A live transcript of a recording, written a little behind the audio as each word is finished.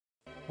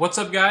What's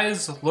up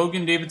guys,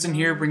 Logan Davidson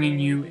here bringing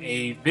you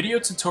a video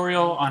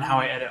tutorial on how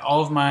I edit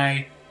all of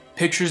my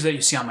pictures that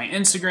you see on my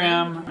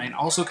Instagram, and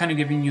also kind of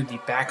giving you the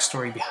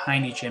backstory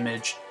behind each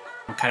image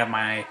and kind of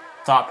my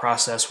thought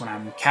process when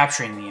I'm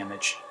capturing the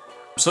image.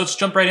 So let's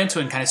jump right into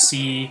it and kind of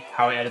see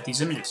how I edit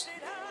these images.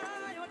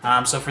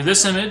 So for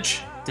this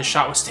image, this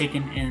shot was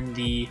taken in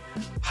the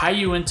High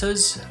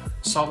Uintas,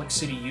 Salt Lake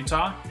City,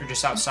 Utah, or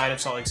just outside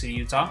of Salt Lake City,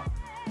 Utah.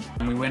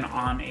 And we went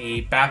on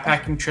a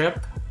backpacking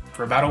trip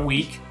for about a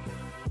week.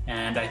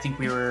 And I think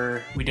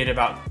we did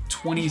about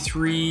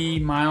 23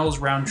 miles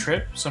round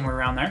trip, somewhere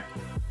around there.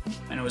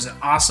 And it was an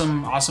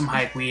awesome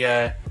hike. We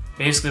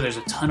basically, there's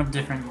a ton of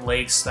different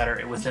lakes that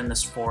are within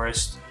this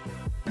forest.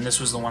 And this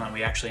was the one that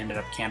we actually ended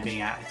up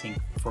camping at, I think,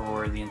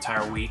 for the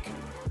entire week.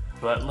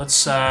 But let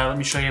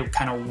me show you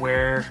kind of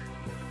where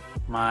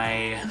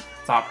my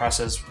thought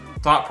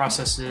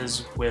process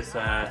is with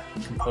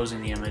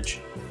composing the image.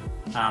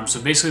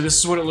 So basically, this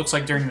is what it looks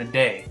like during the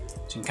day.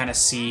 So you can kind of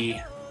see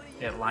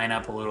it line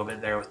up a little bit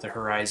there with the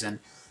horizon.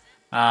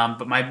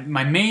 But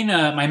my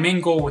main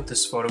goal with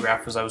this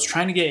photograph was I was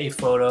trying to get a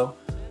photo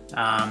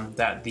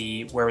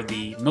where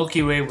the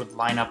Milky Way would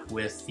line up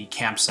with the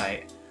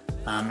campsite.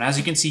 And as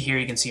you can see here,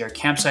 you can see our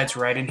campsite's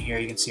right in here.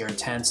 You can see our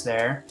tents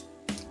there.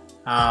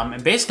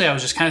 And basically, I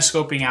was just kind of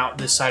scoping out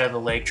this side of the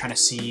lake, trying to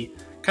see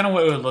kind of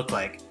what it would look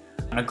like.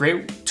 And a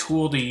great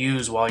tool to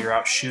use while you're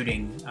out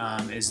shooting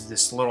is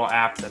this little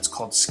app that's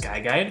called Sky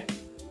Guide.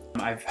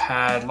 I've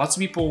had lots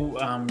of people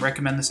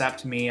recommend this app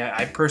to me.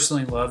 I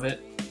personally love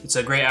it. It's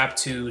a great app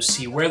to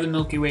see where the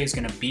Milky Way is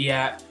going to be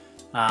at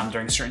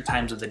during certain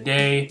times of the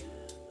day,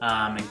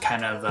 and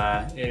kind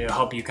of it'll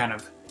help you kind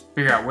of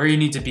figure out where you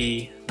need to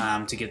be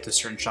to get the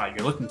certain shot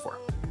you're looking for.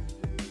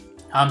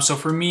 So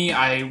for me,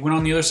 I went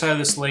on the other side of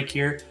this lake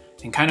here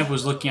and kind of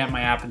was looking at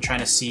my app and trying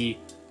to see,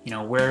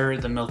 where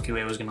the Milky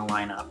Way was going to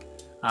line up.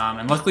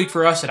 And luckily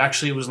for us, it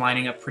actually was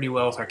lining up pretty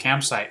well with our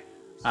campsite.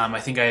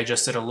 I think I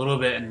adjusted a little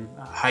bit and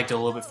hiked a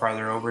little bit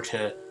farther over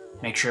to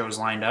make sure it was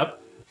lined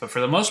up. But for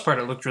the most part,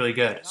 it looked really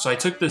good. So I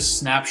took this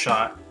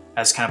snapshot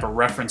as kind of a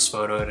reference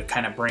photo to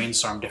kind of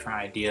brainstorm different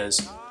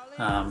ideas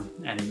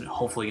and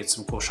hopefully get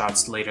some cool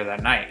shots later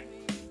that night.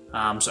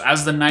 So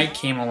as the night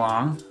came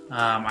along,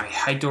 I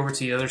hiked over to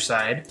the other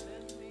side,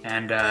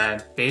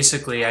 and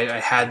basically I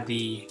had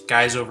the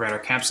guys over at our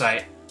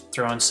campsite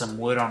throwing some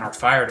wood on our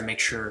fire to make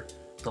sure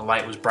the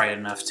light was bright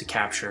enough to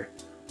capture.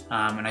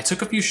 And I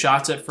took a few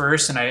shots at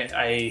first, and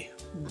I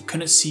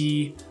couldn't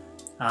see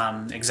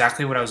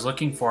exactly what I was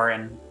looking for,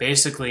 and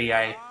basically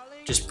I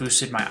just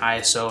boosted my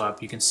ISO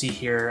up. You can see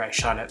here I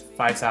shot at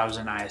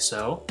 5000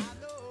 ISO,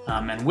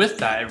 and with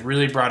that it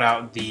really brought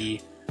out the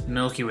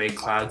Milky Way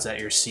clouds that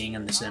you're seeing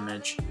in this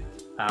image,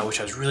 which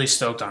I was really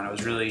stoked on. I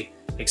was really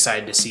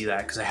excited to see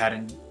that because I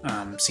hadn't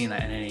seen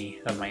that in any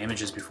of my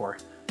images before.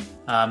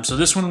 So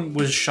this one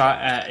was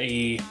shot at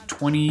a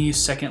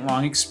 20-second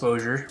long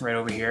exposure right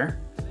over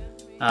here.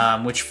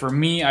 Which for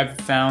me, I've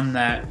found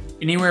that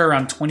anywhere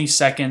around 20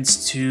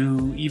 seconds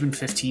to even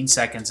 15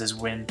 seconds is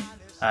when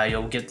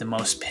you'll get the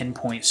most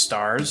pinpoint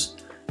stars.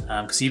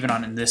 Because even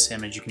in this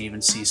image, you can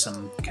even see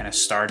some kind of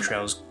star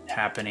trails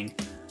happening.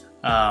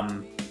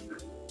 But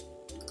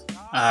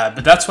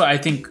that's what I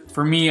think,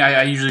 for me,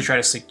 I usually try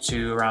to stick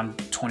to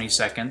around 20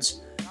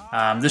 seconds.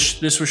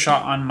 This was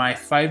shot on my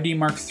 5D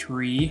Mark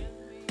III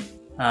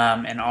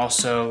and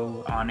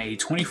also on a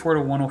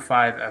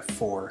 24-105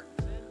 f4.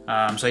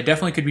 So I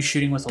definitely could be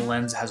shooting with a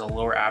lens that has a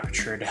lower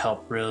aperture to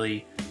help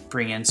really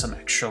bring in some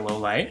extra low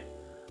light.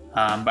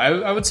 But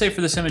I would say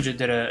for this image it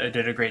did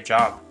a great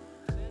job.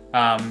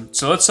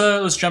 So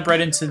let's jump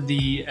right into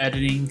the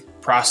editing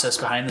process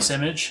behind this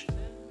image,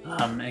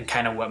 and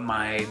kind of what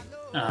my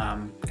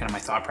my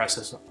thought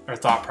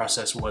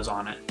process was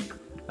on it.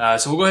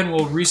 So we'll go ahead and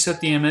we'll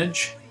reset the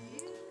image,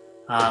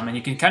 and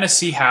you can kind of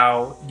see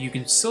how you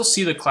can still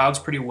see the clouds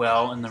pretty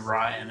well in the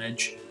raw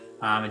image.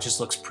 It just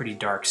looks pretty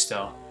dark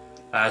still.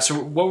 So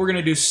what we're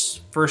going to do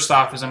first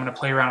off is I'm going to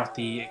play around with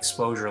the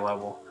exposure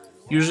level.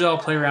 Usually I'll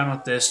play around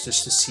with this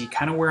just to see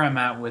kind of where I'm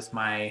at with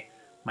my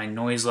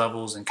noise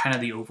levels and kind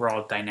of the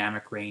overall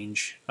dynamic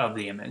range of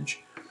the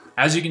image.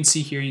 As you can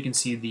see here, you can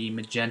see the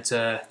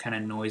magenta kind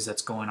of noise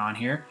that's going on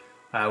here,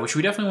 which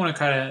we definitely want to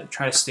kind of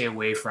try to stay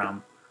away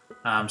from.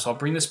 So I'll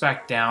bring this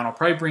back down. I'll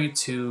probably bring it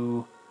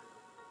to,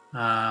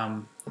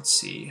 let's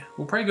see,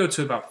 we'll probably go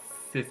to about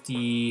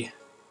 50.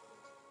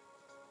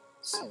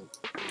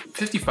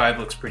 55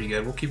 looks pretty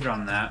good. We'll keep it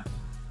on that.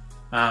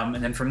 And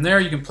then from there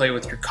you can play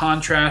with your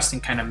contrast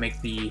and kind of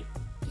make the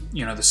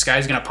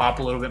sky's gonna pop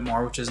a little bit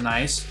more, which is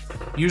nice.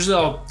 Usually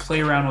I'll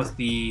play around with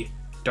the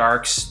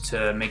darks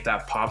to make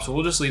that pop, so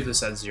we'll just leave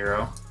this at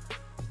 0.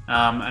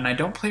 And I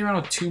don't play around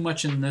with too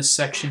much in this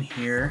section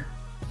here.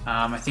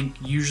 I think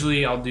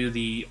usually I'll do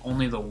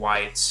only the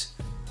whites,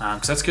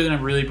 because that's gonna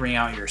really bring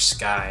out your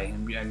sky,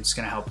 and it's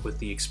gonna help with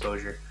the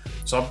exposure.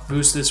 So I'll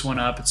boost this one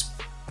up.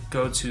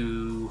 Go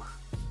to,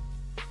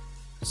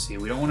 let's see,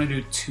 we don't want to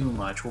do too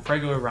much. We'll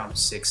probably go around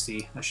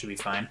 60. That should be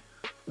fine.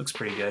 Looks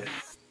pretty good.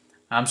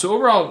 So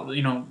overall,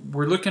 you know,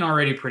 we're looking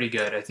already pretty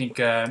good. I think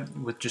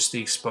with just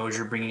the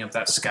exposure, bringing up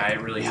that sky,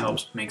 it really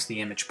helps, makes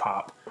the image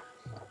pop.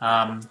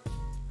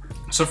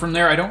 So from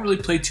there, I don't really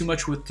play too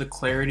much with the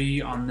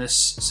clarity on this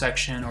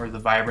section or the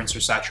vibrance or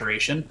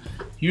saturation.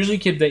 Usually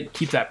keep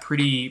that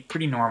pretty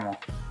normal.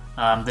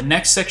 The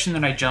next section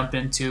that I jump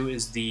into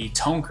is the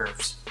tone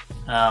curves.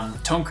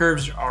 Tone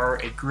curves are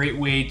a great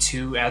way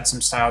to add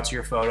some style to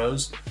your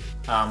photos.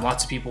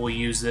 Lots of people will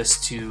use this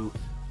to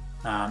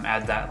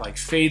add that like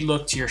fade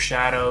look to your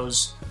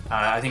shadows.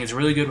 I think it's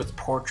really good with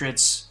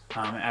portraits. It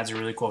adds a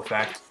really cool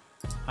effect.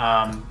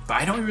 But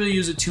I don't really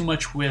use it too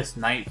much with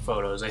night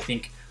photos. I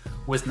think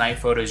with night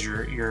photos,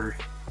 you're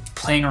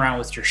playing around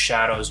with your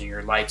shadows and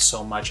your lights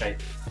so much. I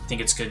think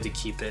it's good to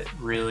keep it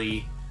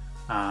really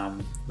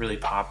really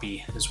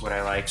poppy is what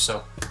I like.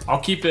 So I'll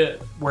keep it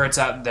where it's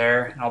at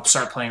there, and I'll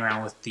start playing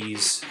around with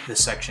this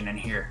section in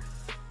here.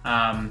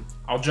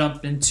 I'll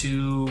jump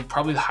into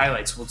probably the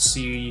highlights. We'll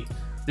see.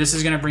 This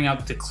is going to bring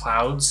out the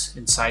clouds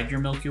inside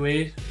your Milky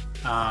Way.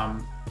 I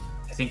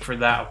think for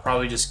that, I'll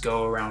probably just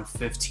go around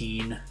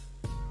 15.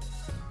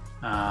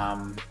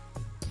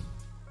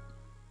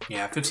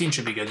 Yeah, 15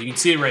 should be good. You can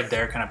see it right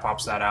there, kind of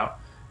pops that out.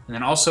 And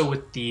then also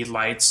with the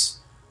lights,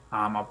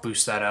 I'll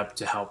boost that up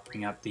to help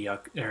bring up the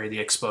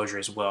exposure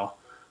as well.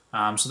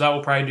 So that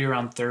will probably do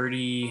around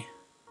 30.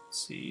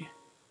 Let's see.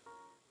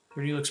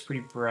 30 looks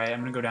pretty bright. I'm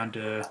gonna go down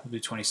to, we'll do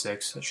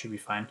 26. That should be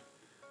fine.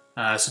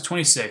 So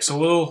 26. So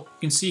you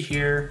can see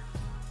here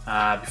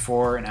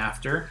before and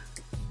after,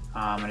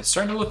 and it's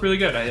starting to look really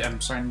good.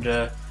 I'm starting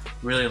to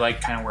really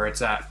like kind of where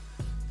it's at.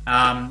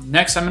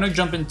 Next, I'm gonna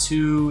jump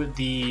into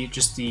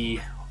the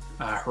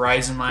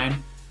horizon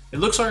line. It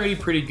looks already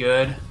pretty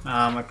good.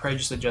 I probably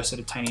just adjusted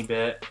a tiny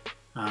bit.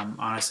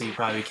 Honestly, you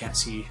probably can't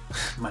see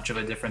much of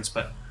a difference,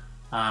 but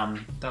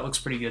that looks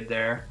pretty good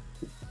there.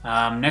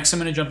 Next, I'm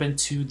going to jump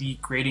into the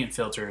gradient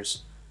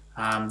filters.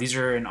 These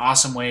are an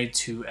awesome way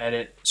to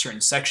edit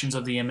certain sections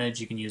of the image.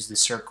 You can use the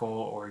circle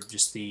or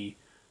just the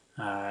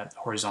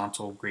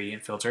horizontal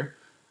gradient filter.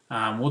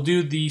 We'll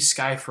do the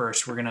sky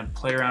first. We're going to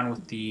play around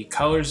with the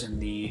colors and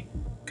the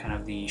kind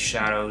of the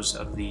shadows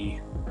of the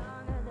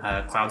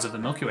clouds of the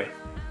Milky Way.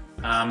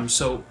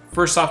 So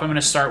first off, I'm going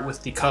to start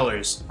with the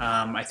colors.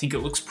 I think it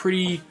looks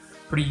pretty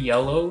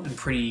yellow and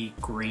pretty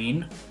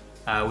green,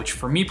 which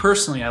for me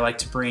personally, I like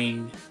to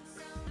bring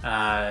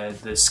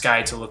the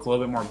sky to look a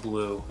little bit more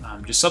blue.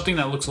 Just something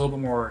that looks a little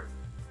bit more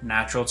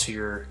natural to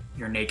your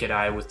naked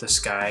eye with the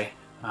sky.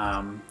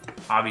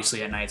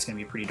 Obviously at night it's going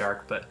to be pretty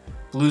dark, but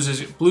blues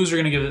are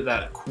going to give it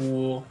that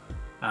cool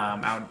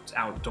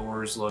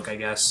outdoors look, I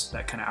guess,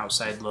 that kind of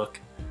outside look.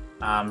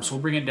 So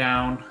we'll bring it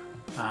down.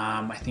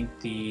 I think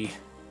the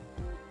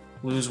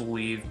blues will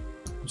leave.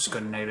 Just go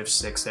to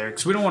 -6 there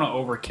because we don't want to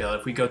overkill.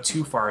 If we go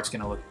too far, it's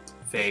going to look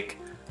fake.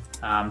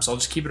 So I'll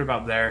just keep it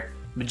about there.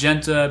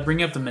 Magenta,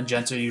 bringing up the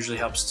magenta usually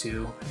helps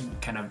too.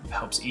 It kind of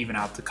helps even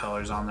out the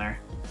colors on there.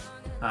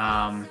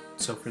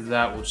 So for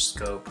that, we'll just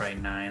go probably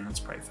 9. That's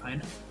probably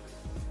fine.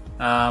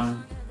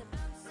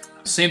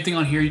 Same thing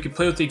on here. You can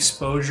play with the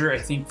exposure. I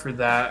think for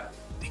that,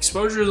 the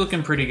exposure is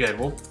looking pretty good.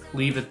 We'll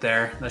leave it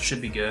there. That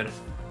should be good.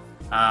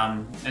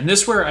 And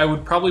this where I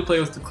would probably play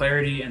with the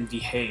clarity and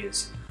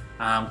dehaze.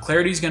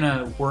 Clarity is going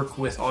to work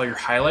with all your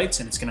highlights,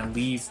 and it's going to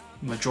leave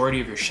the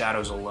majority of your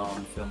shadows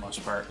alone for the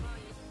most part.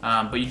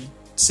 But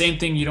same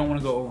thing, you don't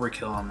want to go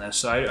overkill on this.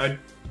 So I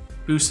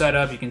boost that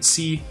up. You can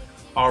see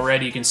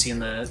already, you can see in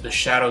the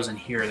shadows in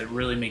here that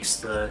really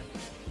makes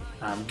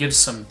gives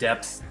some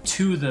depth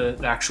to the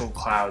actual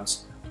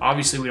clouds.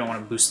 Obviously, we don't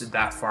want to boost it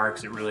that far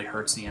because it really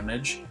hurts the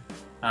image.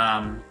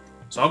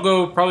 So I'll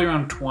go probably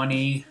around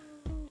 20,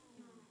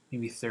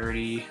 maybe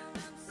 30.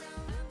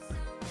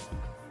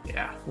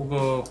 Yeah,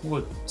 we'll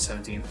go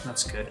 17.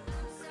 That's good.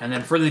 And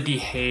then for the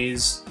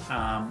dehaze,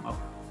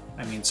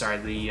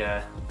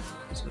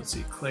 so let's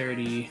see,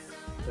 clarity,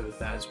 go with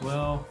that as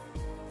well.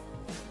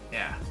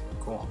 Yeah,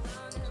 cool.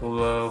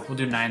 So we'll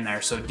do 9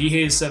 there. So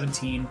dehaze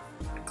 17,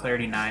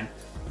 clarity 9.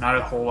 Not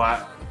a whole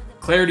lot.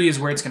 Clarity is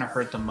where it's going to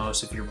hurt the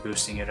most if you're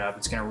boosting it up.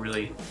 It's going to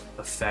really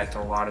affect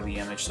a lot of the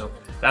image. So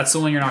that's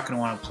the one you're not going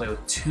to want to play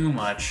with too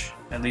much,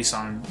 at least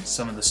on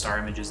some of the star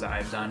images that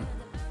I've done.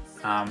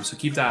 So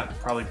keep that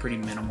probably pretty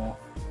minimal.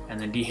 And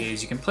then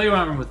dehaze, you can play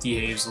around with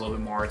dehaze a little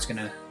bit more. It's going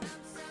to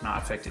not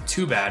affect it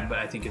too bad, but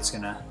I think it's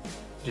going to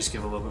just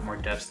give a little bit more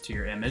depth to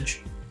your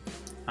image.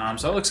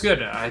 So that looks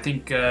good. I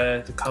think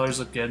the colors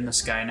look good in the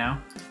sky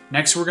now.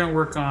 Next, we're going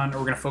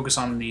to focus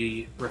on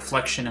the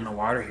reflection in the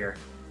water here.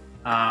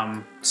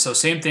 So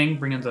same thing,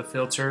 bring in the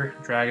filter,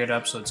 drag it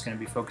up so it's going to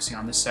be focusing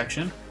on this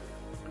section.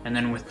 And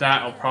then with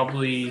that, I'll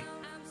probably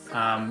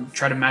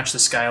try to match the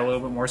sky a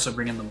little bit more, so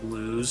bring in the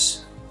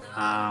blues.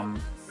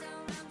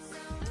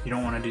 You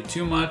don't want to do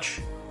too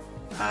much,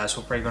 so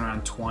we'll probably go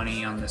around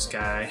 20 on this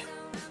guy,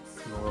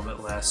 a little bit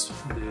less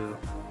blue.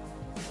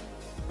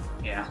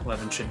 Yeah,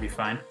 11 should be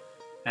fine.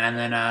 And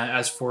then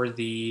as for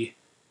the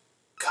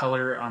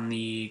color on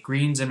the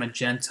greens and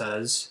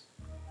magentas,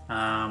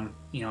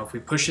 if we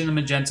push in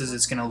the magentas,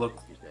 it's going to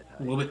look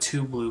a little bit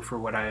too blue for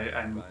what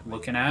I'm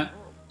looking at.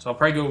 So I'll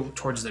probably go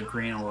towards the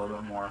green a little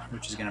bit more,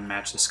 which is going to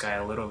match the sky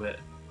a little bit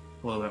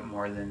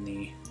more than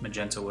the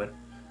magenta would.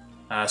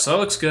 So that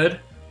looks good.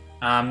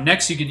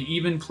 Next, you could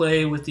even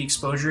play with the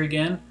exposure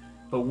again,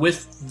 but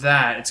with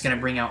that, it's going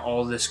to bring out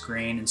all this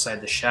grain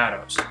inside the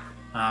shadows.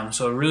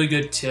 So a really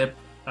good tip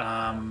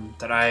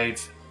that I've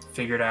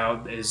figured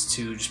out is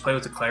to just play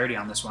with the clarity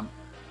on this one.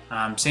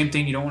 Same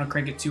thing, you don't want to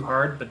crank it too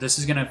hard, but this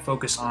is going to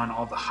focus on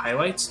all the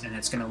highlights, and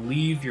it's going to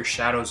leave your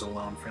shadows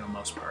alone for the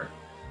most part.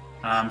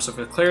 So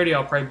for the clarity,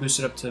 I'll probably boost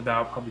it up to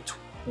about probably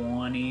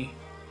 20.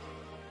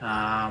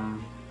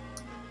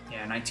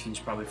 Yeah, 19 is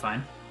probably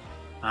fine.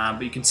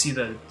 But you can see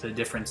the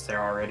difference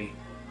there already.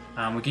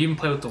 We can even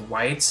play with the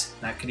whites.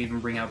 That could even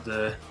bring out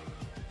the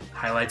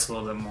highlights a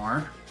little bit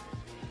more,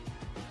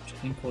 which I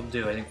think we'll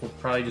do. I think we'll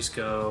probably just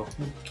we'll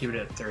keep it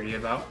at 30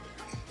 about.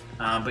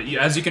 But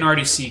as you can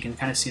already see, you can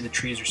kind of see the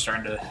trees are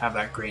starting to have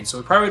that grain. So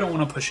we probably don't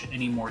want to push it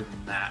any more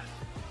than that.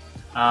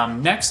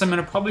 Next, I'm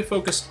going to probably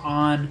focus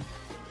on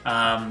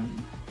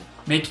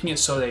making it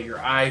so that your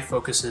eye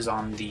focuses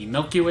on the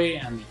Milky Way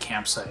and the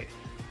campsite.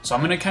 So I'm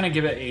going to kind of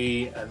give it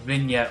a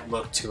vignette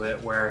look to it,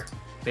 where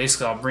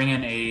basically I'll bring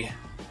in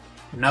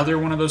another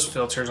one of those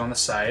filters on the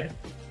side.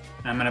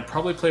 And I'm going to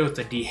probably play with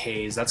the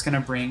dehaze. That's going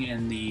to bring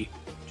in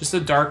just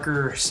the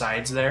darker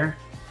sides there.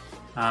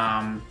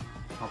 I'll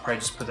probably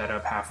just put that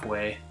up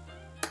halfway,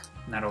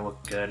 and that'll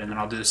look good. And then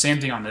I'll do the same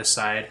thing on this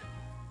side.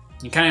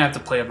 You kind of have to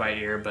play it by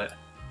ear, but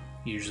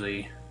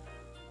usually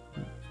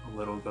a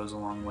little goes a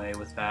long way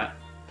with that.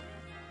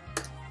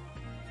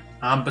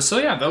 But so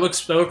yeah, that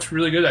looks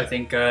really good. I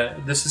think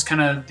this is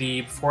kind of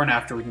the before and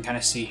after we can kind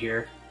of see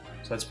here.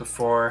 So that's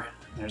before,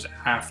 and there's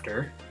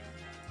after.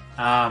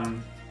 A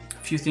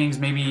few things,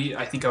 maybe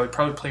I think I would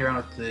probably play around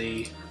with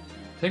I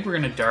think we're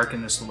going to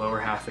darken this lower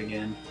half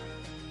again.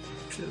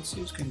 Actually, let's see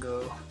who's going to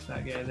go.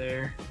 That guy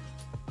there.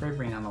 Probably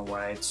bring on the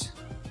whites,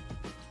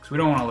 because we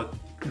don't want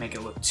to make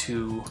it look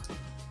too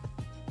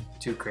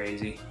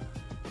crazy.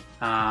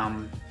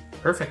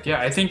 Perfect. Yeah,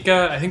 I think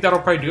that'll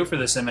probably do it for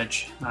this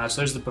image. So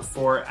there's the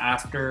before,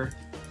 after.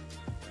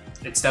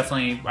 It's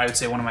definitely, I would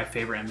say, one of my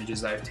favorite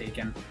images that I've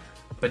taken.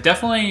 But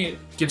definitely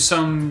give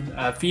some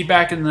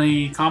feedback in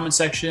the comment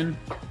section,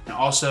 and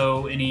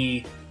also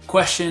any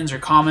questions or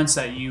comments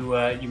that you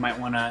might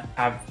want to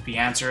have be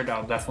answered.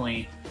 I'll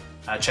definitely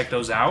check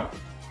those out.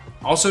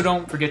 Also,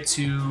 don't forget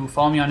to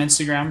follow me on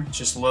Instagram. It's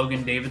just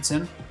Logan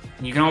Davidson.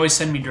 And you can always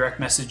send me direct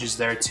messages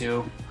there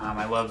too.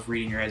 I love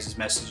reading your guys'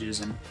 messages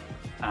and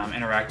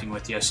interacting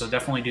with you, so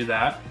definitely do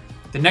that.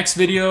 The next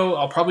video,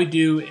 I'll probably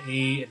do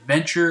a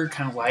adventure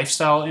kind of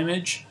lifestyle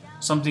image,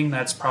 something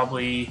that's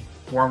probably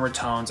warmer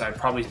tones. I'd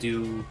probably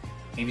do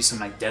maybe some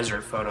like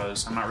desert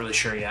photos. I'm not really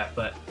sure yet,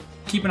 but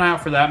keep an eye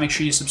out for that. Make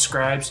sure you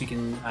subscribe so you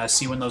can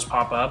see when those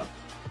pop up.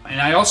 And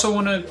I also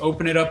want to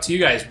open it up to you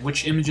guys.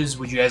 Which images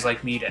would you guys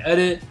like me to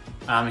edit?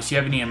 If you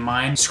have any in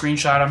mind,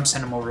 screenshot them,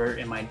 send them over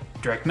in my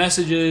direct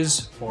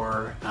messages,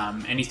 or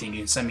anything. You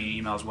can send me an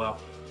email as well.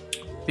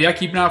 But yeah,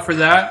 keep an eye out for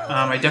that.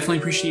 I definitely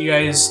appreciate you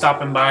guys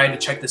stopping by to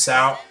check this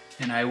out,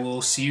 and I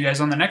will see you guys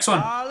on the next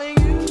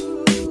one.